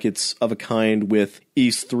feel like it's of a kind with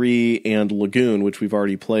Ys 3 and Lagoon, which we've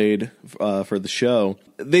already played for the show.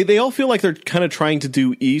 They all feel like they're kind of trying to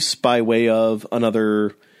do Ys by way of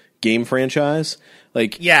another game franchise.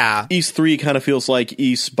 Like, yeah, Ys 3 kind of feels like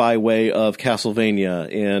Ys by way of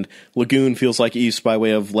Castlevania, and Lagoon feels like Ys by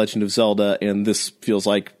way of Legend of Zelda, and this feels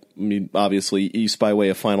like, I mean, obviously, Ys by way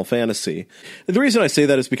of Final Fantasy. The reason I say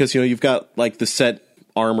that is because, you know, you've got, like, the set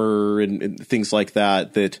armor and things like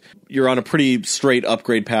that you're on a pretty straight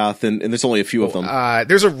upgrade path, and there's only a few of them.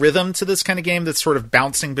 There's a rhythm to this kind of game that's sort of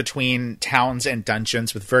bouncing between towns and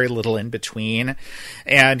dungeons with very little in between,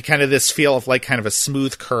 and kind of this feel of like kind of a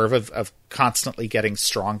smooth curve of constantly getting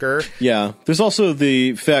stronger. Yeah. There's also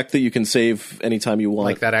the fact that you can save anytime you want.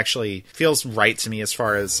 Like, that actually feels right to me as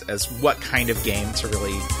far as what kind of game to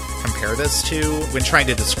really compare this to when trying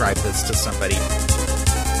to describe this to somebody.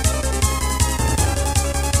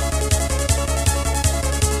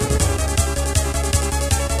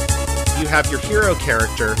 You have your hero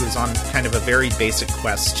character who's on kind of a very basic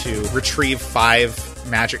quest to retrieve 5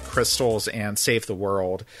 magic crystals and save the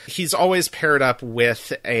world. He's always paired up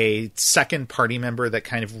with a second party member that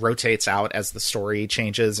kind of rotates out as the story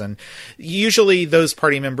changes, and usually those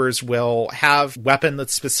party members will have a weapon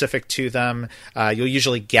that's specific to them. You'll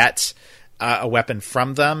usually get a weapon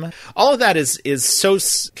from them. All of that is so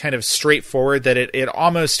kind of straightforward that it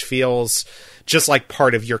almost feels just like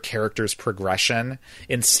part of your character's progression,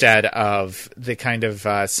 instead of the kind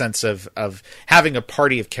of sense of having a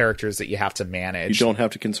party of characters that you have to manage. You don't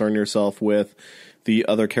have to concern yourself with the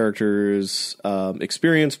other character's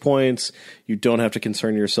experience points. You don't have to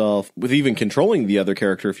concern yourself with even controlling the other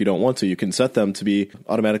character if you don't want to. You can set them to be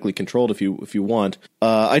automatically controlled if you want.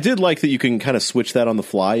 I did like that you can kind of switch that on the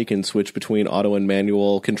fly. You can switch between auto and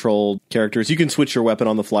manual controlled characters. You can switch your weapon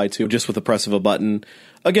on the fly too, just with the press of a button.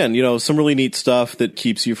 Again, you know, some really neat stuff that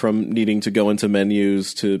keeps you from needing to go into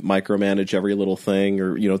menus to micromanage every little thing,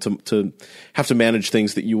 or, you know, to have to manage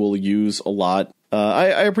things that you will use a lot.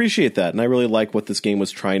 I appreciate that, and I really like what this game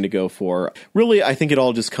was trying to go for. Really, I think it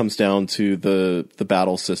all just comes down to the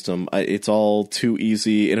battle system. It's all too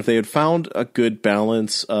easy, and if they had found a good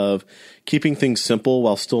balance of keeping things simple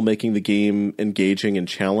while still making the game engaging and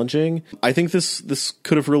challenging, I think this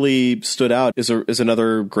could have really stood out as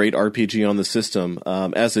another great RPG on the system.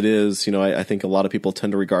 As it is, you know, I think a lot of people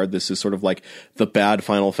tend to regard this as sort of like the bad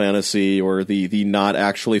Final Fantasy, or the not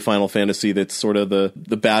actually Final Fantasy that's sort of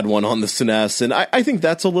the bad one on the SNES, and I think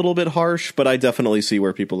that's a little bit harsh, but I definitely see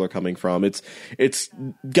where people are coming from. It's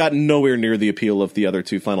gotten nowhere near the appeal of the other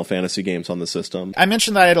 2 Final Fantasy games on the system. I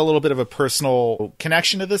mentioned that I had a little bit of a personal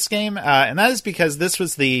connection to this game, and that is because this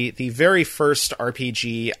was the very first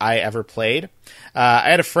RPG I ever played. I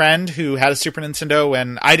had a friend who had a Super Nintendo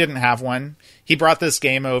and I didn't have one. He brought this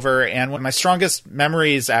game over, and one of my strongest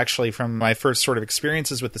memories, actually, from my first sort of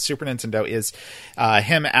experiences with the Super Nintendo is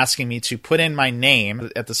him asking me to put in my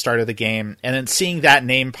name at the start of the game, and then seeing that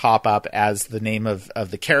name pop up as the name of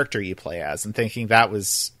the character you play as, and thinking that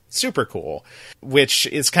was super cool, which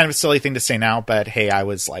is kind of a silly thing to say now, but hey, I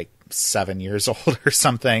was like 7 years old or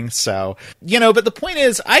something. So, you know, but the point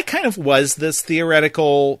is, I kind of was this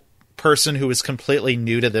theoretical person who was completely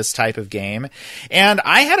new to this type of game, and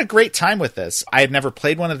I had a great time with this. I had never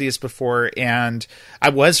played one of these before, and I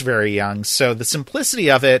was very young, so the simplicity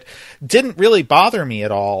of it didn't really bother me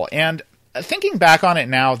at all. And thinking back on it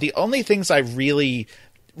now, the only things I really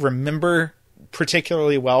remember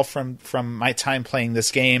particularly well from my time playing this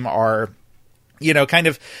game are, you know, kind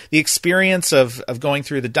of the experience of going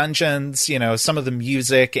through the dungeons, you know, some of the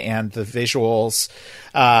music and the visuals.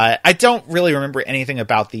 I don't really remember anything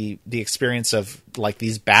about the experience of like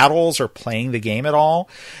these battles or playing the game at all,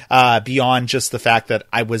 beyond just the fact that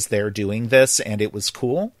I was there doing this and it was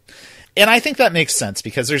cool. And I think that makes sense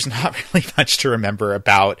because there's not really much to remember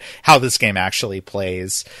about how this game actually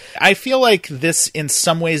plays. I feel like this in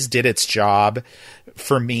some ways did its job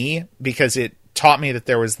for me because it taught me that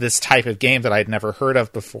there was this type of game that I'd never heard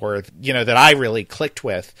of before, that I really clicked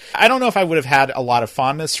with. I don't know if I would have had a lot of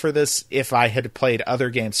fondness for this if I had played other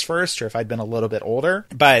games first or if I'd been a little bit older.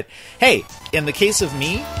 But hey, in the case of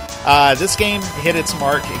me, this game hit its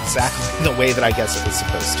mark exactly the way that I guess it was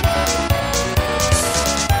supposed to.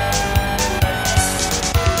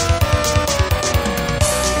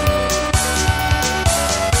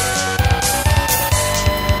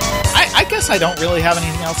 I don't really have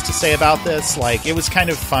anything else to say about this. Like, it was kind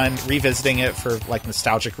of fun revisiting it for like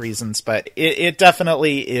nostalgic reasons, but it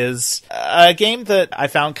definitely is a game that I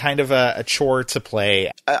found kind of a chore to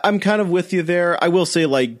play. I'm kind of with you there. I will say,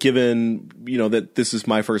 like, given, that this is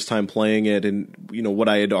my first time playing it and, what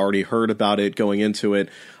I had already heard about it going into it,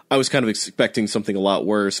 I was kind of expecting something a lot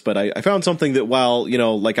worse, but I found something that while,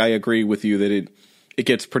 like I agree with you that it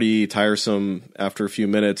gets pretty tiresome after a few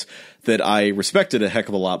minutes, that I respected a heck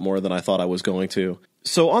of a lot more than I thought I was going to.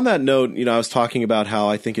 So on that note, I was talking about how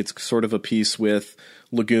I think it's sort of a piece with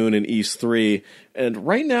Lagoon and Ys 3. And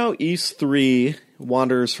right now, Ys 3,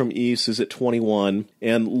 Wanderers from Ys, is at 21,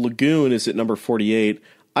 and Lagoon is at number 48.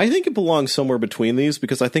 I think it belongs somewhere between these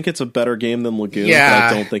because I think it's a better game than Lagoon, but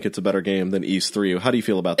I don't think it's a better game than Ys 3. How do you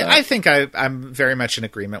feel about that? I think I'm very much in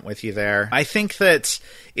agreement with you there. I think that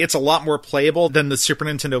it's a lot more playable than the Super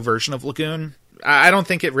Nintendo version of Lagoon. I don't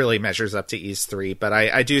think it really measures up to Ys 3, but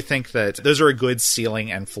I do think that those are a good ceiling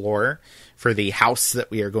and floor for the house that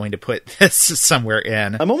we are going to put this somewhere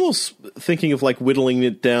in. I'm almost thinking of like whittling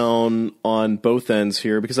it down on both ends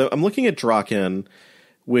here because I'm looking at Draken,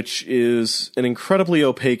 which is an incredibly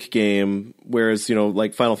opaque game, whereas,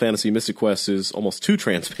 like Final Fantasy Mystic Quest is almost too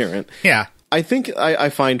transparent. Yeah. I think I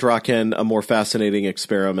find Draken a more fascinating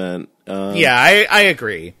experiment. I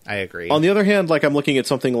agree. On the other hand, like I'm looking at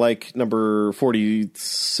something like number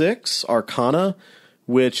 46, Arcana,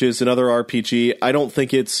 which is another RPG. I don't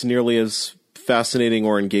think it's nearly as fascinating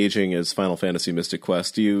or engaging as Final Fantasy Mystic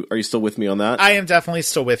Quest. Are you still with me on that? I am definitely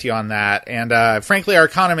still with you on that. And frankly,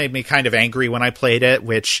 Arcana made me kind of angry when I played it,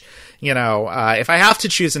 which, if I have to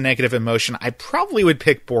choose a negative emotion, I probably would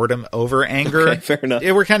pick boredom over anger. Okay, fair enough.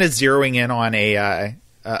 We're kind of zeroing in on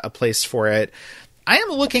a place for it. I am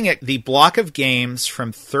looking at the block of games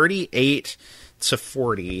from 38 to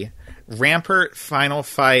 40, Rampart, Final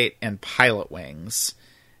Fight, and Pilot Wings.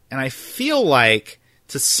 And I feel like,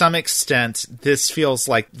 to some extent, this feels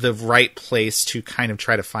like the right place to kind of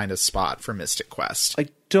try to find a spot for Mystic Quest. I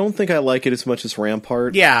don't think I like it as much as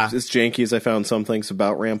Rampart. Yeah. As janky as I found some things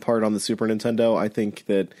about Rampart on the Super Nintendo, I think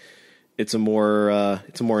that it's a more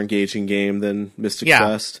engaging game than Mystic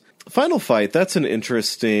Quest. Final Fight, that's an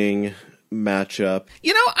interesting matchup.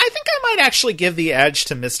 I think I might actually give the edge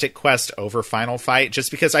to Mystic Quest over Final Fight,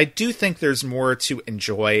 just because I do think there's more to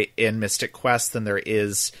enjoy in Mystic Quest than there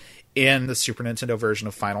is in the Super Nintendo version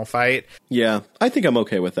of Final Fight. Yeah, I think I'm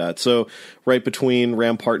okay with that. So right between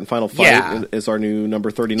Rampart and Final Fight is our new number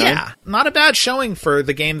 39. Yeah, not a bad showing for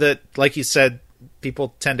the game that, like you said,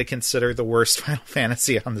 people tend to consider the worst Final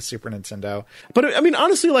Fantasy on the Super Nintendo. But I mean,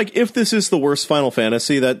 honestly, like, if this is the worst Final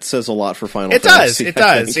Fantasy, that says a lot for Final Fantasy. It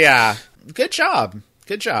does, think. yeah. Good job.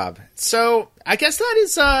 So I guess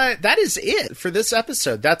that is it for this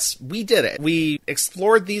episode. We did it. We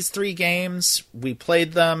explored these 3 games. We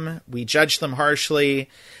played them. We judged them harshly.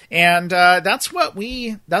 And that's what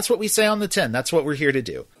we say on the tin. That's what we're here to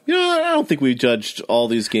do. I don't think we judged all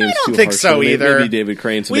these games too harshly. I don't think so either. Maybe David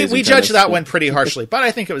Crane's we judged that one pretty harshly, but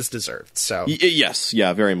I think it was deserved. So yes,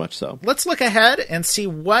 yeah, very much so. Let's look ahead and see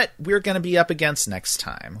what we're going to be up against next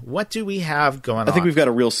time. What do we have going on? I think we've got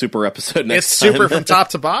a real super episode next time. It's super from top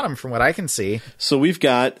to bottom from what I can see. So we've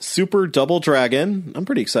got Super Double Dragon. I'm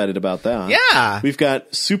pretty excited about that. Yeah. We've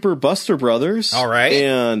got Super Buster Brothers. All right.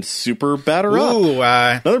 And Super Batter Up. Ooh,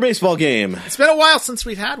 another baseball game. It's been a while since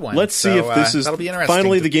we've had one. Let's see if this is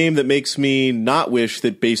finally the game that makes me not wish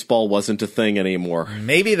that baseball wasn't a thing anymore.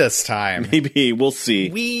 Maybe this time. Maybe. We'll see.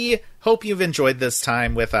 We hope you've enjoyed this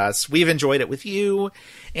time with us. We've enjoyed it with you.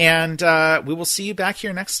 And we will see you back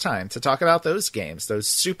here next time to talk about those games. Those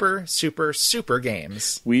super, super, super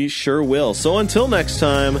games. We sure will. So until next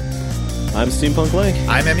time, I'm Steampunk Link.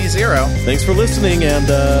 I'm Emmy Zero. Thanks for listening, and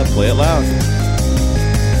play it loud.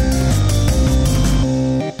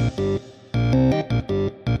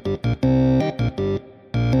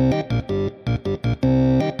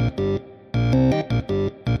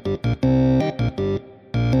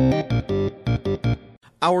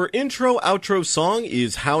 Our intro-outro song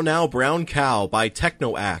is How Now Brown Cow by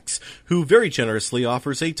TechnoAxe, who very generously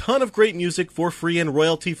offers a ton of great music for free and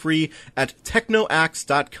royalty-free at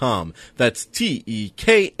technoaxe.com. That's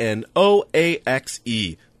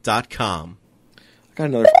TEKNOAXE.com. I got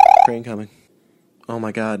another train coming. Oh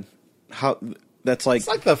my god. How... That's like... It's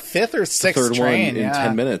like the fifth or sixth third train, one in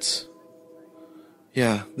 10 minutes.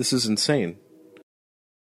 Yeah, this is insane.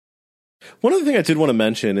 One other thing I did want to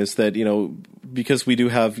mention is that, because we do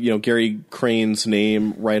have, Gary Crane's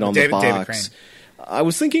name right on the box. David Crane. I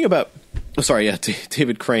was thinking about... Oh, sorry,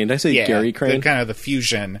 David Crane. Did I say Gary Crane? Kind of the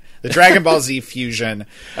fusion. The Dragon Ball Z fusion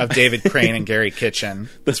of David Crane and Gary Kitchen.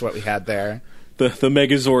 That's what we had there. The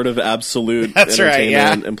Megazord of Absolute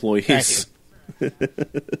Entertainment employees.